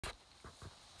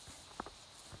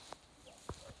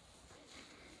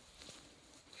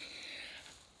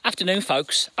Afternoon,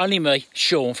 folks. Only me,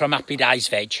 Sean from Happy Days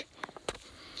Veg.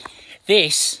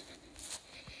 This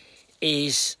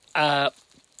is a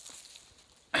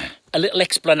little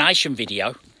explanation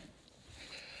video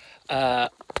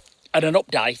and an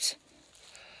update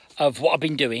of what I've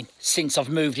been doing since I've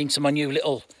moved into my new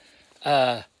little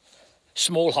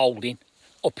small holding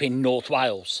up in North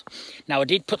Wales. Now, I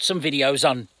did put some videos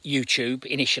on YouTube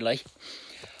initially,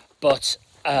 but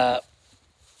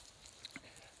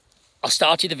I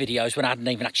started the videos when I hadn't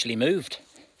even actually moved.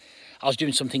 I was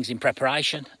doing some things in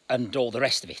preparation and all the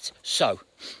rest of it. So,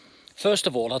 first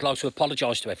of all, I'd like to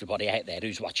apologise to everybody out there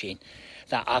who's watching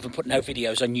that I haven't put no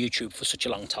videos on YouTube for such a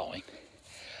long time.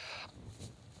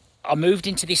 I moved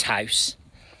into this house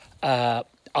on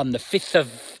the 5th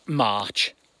of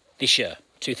March this year,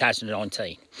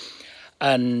 2019.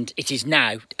 And it is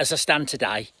now, as I stand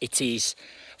today, it is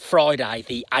Friday,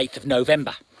 the 8th of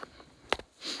November.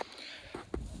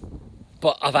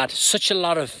 But I've had such a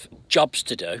lot of jobs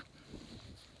to do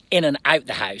in and out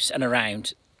the house and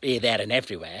around here, there and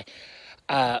everywhere.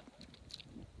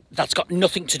 That's got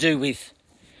nothing to do with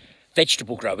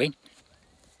vegetable growing.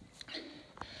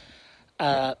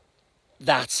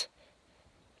 That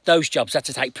those jobs had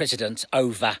to take precedence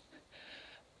over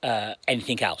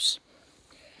anything else.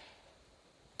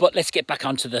 But let's get back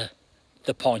onto the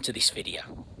point of this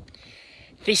video.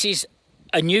 This is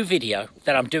a new video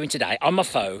that I'm doing today on my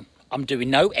phone. I'm doing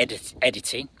no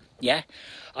editing, yeah?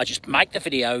 I just make the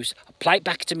videos, play it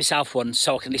back to myself once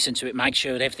so I can listen to it, make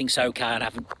sure that everything's okay and I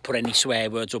haven't put any swear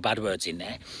words or bad words in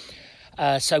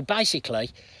there. So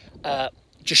basically,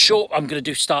 just short, I'm going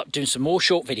to start doing some more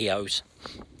short videos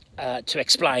to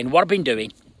explain what I've been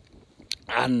doing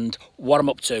and what I'm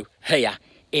up to here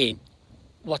in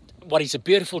what is a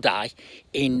beautiful day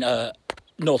in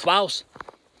North Wales.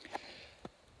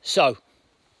 So,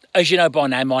 as you know by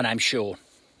now, my name's Sean.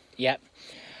 Yeah,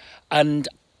 and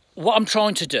what I'm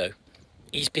trying to do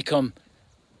is become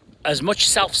as much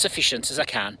self-sufficient as I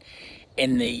can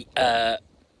in the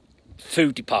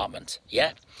food department.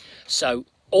 Yeah, so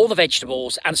all the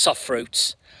vegetables and soft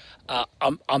fruits.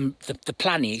 The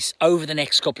plan is over the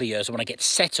next couple of years I want to get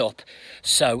set up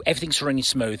so everything's running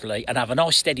smoothly and have a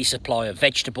nice steady supply of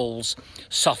vegetables,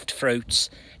 soft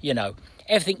fruits, you know,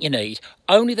 everything you need.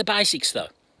 Only the basics though.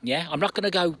 Yeah, I'm not going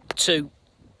to go too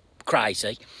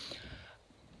crazy.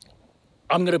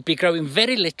 I'm going to be growing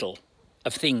very little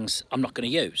of things I'm not going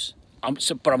to use.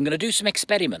 But I'm going to do some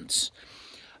experiments.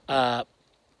 But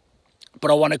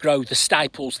I want to grow the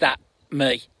staples that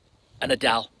me and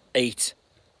Adele eat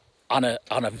on a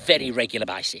very regular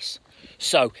basis.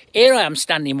 So here I am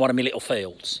standing in one of my little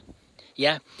fields.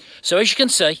 Yeah. So as you can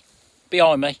see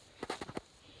behind me,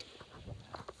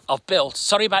 I've built,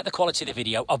 sorry about the quality of the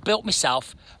video, I've built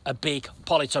myself a big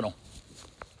polytunnel.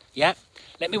 Yeah.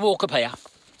 Let me walk up here.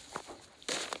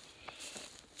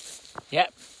 Yeah.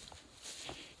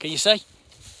 Can you see?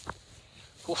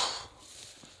 Oof.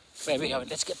 There we go.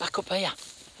 Let's get back up here.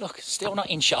 Look, still not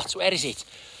in shot. Where is it?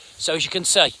 So as you can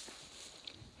see,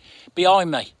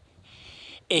 behind me,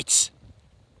 it's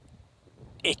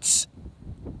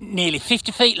nearly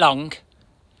 50 feet long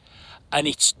and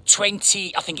it's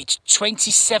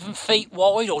 27 feet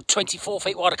wide or 24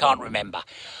 feet wide, I can't remember.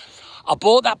 I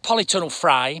bought that polytunnel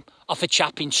frame off a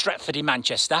chap in Stretford in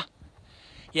Manchester.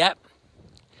 Yeah.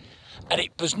 And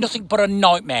it was nothing but a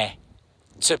nightmare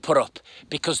to put up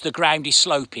because the ground is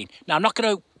sloping. Now, I'm not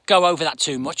going to go over that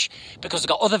too much because I've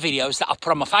got other videos that I've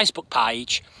put on my Facebook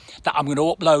page that I'm going to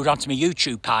upload onto my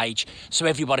YouTube page so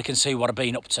everybody can see what I've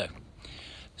been up to.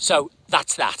 So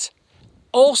that's that.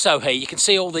 Also here, you can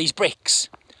see all these bricks.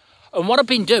 And what I've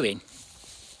been doing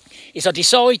is I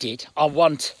decided I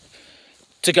want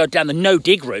to go down the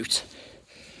no-dig route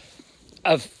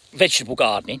of vegetable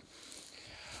gardening.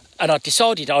 And I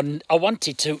decided I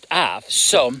wanted to have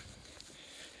some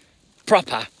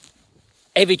proper,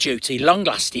 heavy-duty,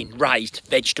 long-lasting, raised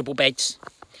vegetable beds.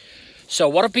 So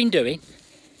what I've been doing,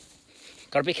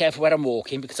 got to be careful where I'm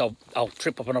walking because I'll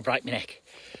trip up and I'll break my neck.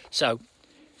 So,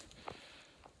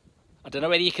 I don't know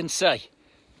whether you can see.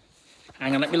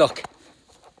 Hang on, let me look.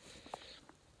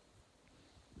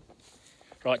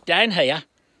 Right, down here,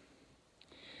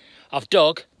 I've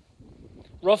dug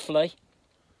roughly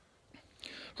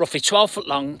 12 foot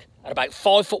long and about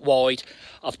 5 foot wide.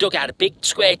 I've dug out a big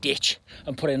square ditch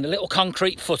and put in a little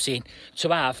concrete footing to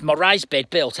have my raised bed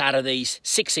built out of these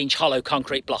 6-inch hollow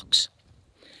concrete blocks.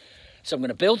 So I'm going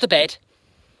to build the bed.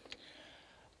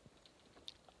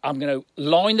 I'm going to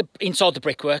line the inside the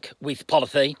brickwork with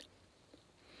polythene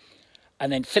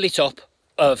and then fill it up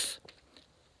of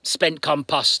spent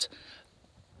compost,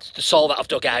 the soil that I've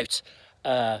dug out,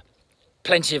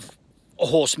 plenty of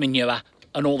horse manure,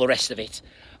 and all the rest of it.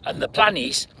 And the plan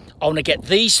is, I want to get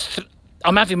these,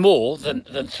 I'm having more than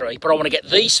 3, but I want to get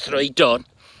these 3 done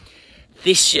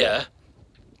this year,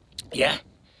 yeah,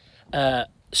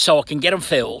 so I can get them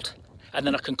filled, and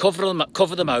then I can cover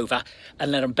them over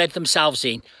and let them bed themselves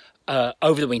in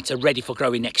over the winter, ready for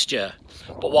growing next year.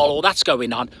 But while all that's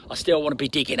going on, I still want to be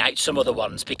digging out some other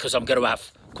ones because I'm going to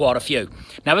have quite a few.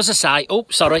 Now, as I say,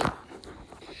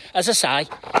 as I say,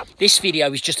 this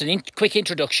video is just a quick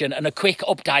introduction and a quick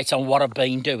update on what I've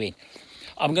been doing.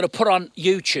 I'm going to put on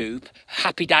YouTube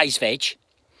Happy Days Veg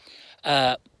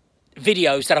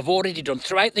videos that I've already done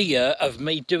throughout the year of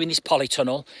me doing this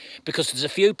polytunnel, because there's a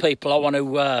few people I want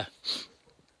to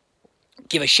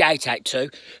give a shout out to.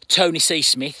 Tony C.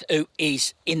 Smith, who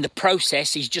is in the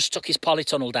process, he's just took his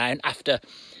polytunnel down after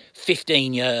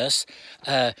 15 years.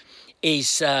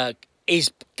 He's going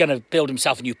to build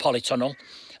himself a new polytunnel.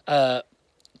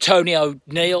 Tony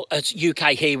O'Neill at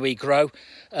UK Here We Grow.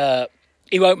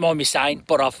 He won't mind me saying,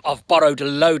 but I've borrowed a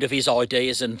load of his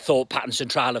ideas and thought patterns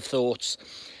and trail of thoughts.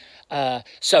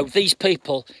 So these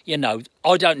people, you know,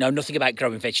 I don't know nothing about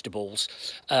growing vegetables.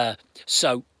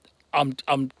 So I'm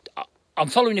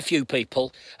following a few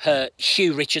people,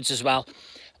 Hugh Richards as well.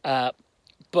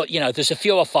 But, you know, there's a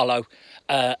few I follow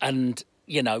and,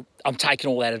 you know, I'm taking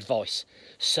all their advice.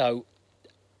 So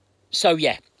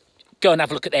yeah, go and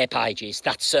have a look at their pages.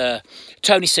 That's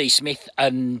Tony C. Smith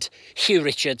and Hugh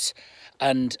Richards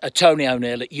and Tony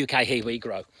O'Neill at UK Here We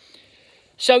Grow.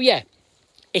 So yeah,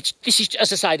 this is,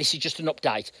 as I say, this is just an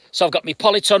update. So I've got my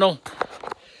polytunnel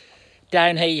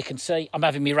down here. You can see I'm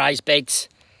having my raised beds.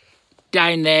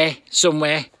 Down there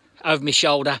somewhere over my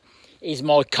shoulder is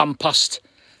my compost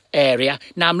area.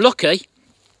 Now I'm lucky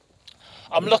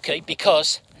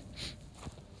because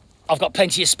I've got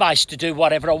plenty of space to do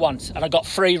whatever I want, and I got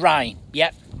free reign.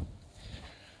 Yep.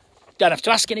 Don't have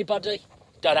to ask anybody.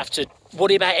 Don't have to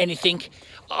worry about anything.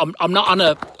 I'm not on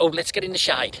a, oh, let's get in the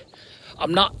shade.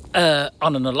 I'm not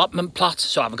on an allotment plot,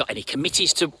 so I haven't got any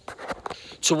committees to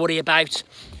worry about.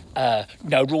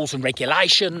 No rules and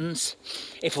regulations.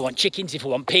 If I want chickens, if I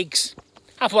want pigs,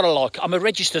 have what I like. I'm a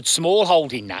registered small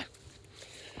holding now.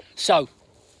 So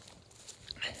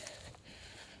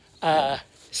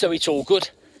it's all good.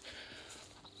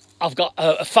 I've got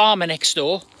a farmer next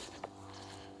door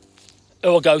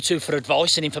who I go to for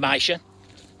advice and information.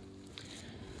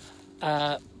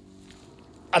 And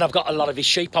I've got a lot of his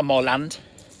sheep on my land.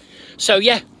 So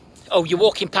yeah, oh, you're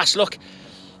walking past, look,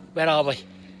 where are we?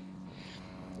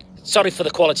 Sorry for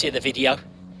the quality of the video.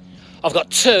 I've got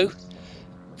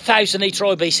 2,000 litre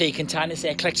IBC containers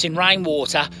there collecting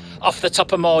rainwater off the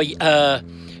top of my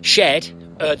shed.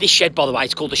 This shed, by the way,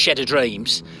 it's called the Shed of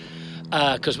Dreams,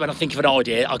 because when I think of an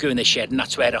idea, I go in this shed and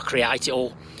that's where I create it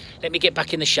all. Let me get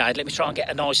back in the shade. Let me try and get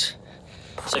a nice,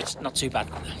 so it's not too bad.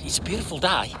 It's a beautiful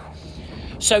day.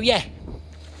 So yeah.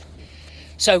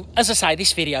 So as I say,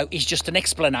 this video is just an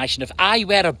explanation of A,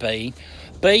 where I've been,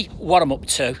 B, what I'm up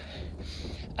to,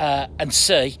 and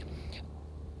C,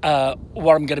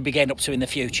 what I'm going to be getting up to in the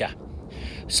future.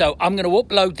 So I'm going to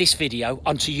upload this video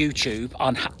onto YouTube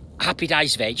on Happy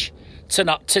Days Veg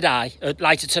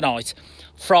later tonight,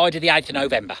 Friday the 8th of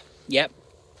November. Yep.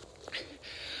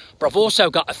 But I've also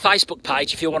got a Facebook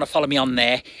page if you want to follow me on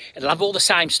there. It'll have all the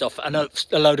same stuff and a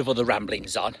load of other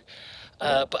ramblings on.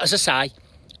 But as I say,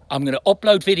 I'm going to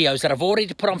upload videos that I've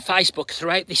already put on Facebook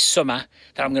throughout this summer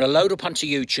that I'm going to load up onto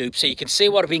YouTube so you can see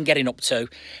what I've been getting up to.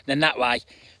 Then that way,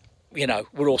 you know,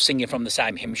 we're all singing from the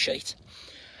same hymn sheet.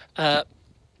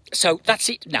 So that's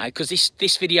it now, because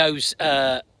this video's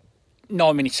 9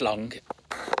 minutes long,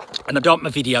 and I don't want my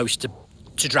videos to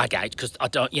drag out, because I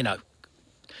don't, you know,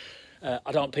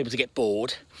 I don't want people to get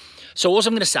bored. So all I'm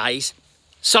going to say is,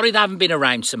 sorry they haven't been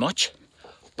around so much,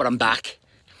 but I'm back.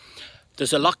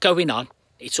 There's a lot going on.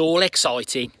 It's all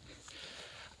exciting.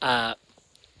 And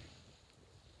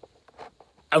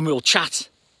we'll chat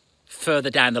further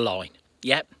down the line.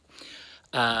 Yep.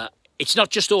 It's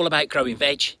not just all about growing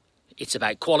veg. It's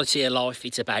about quality of life.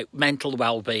 It's about mental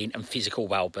well-being and physical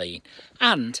well-being.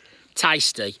 And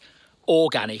tasty,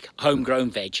 organic, homegrown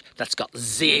veg that's got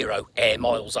 0 air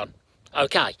miles on.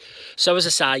 Okay. So as I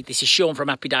say, this is Sean from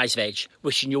Happy Days Veg,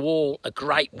 wishing you all a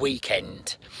great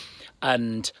weekend.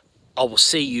 And I will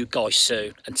see you guys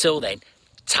soon. Until then,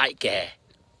 take care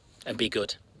and be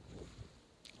good.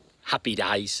 Happy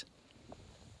days.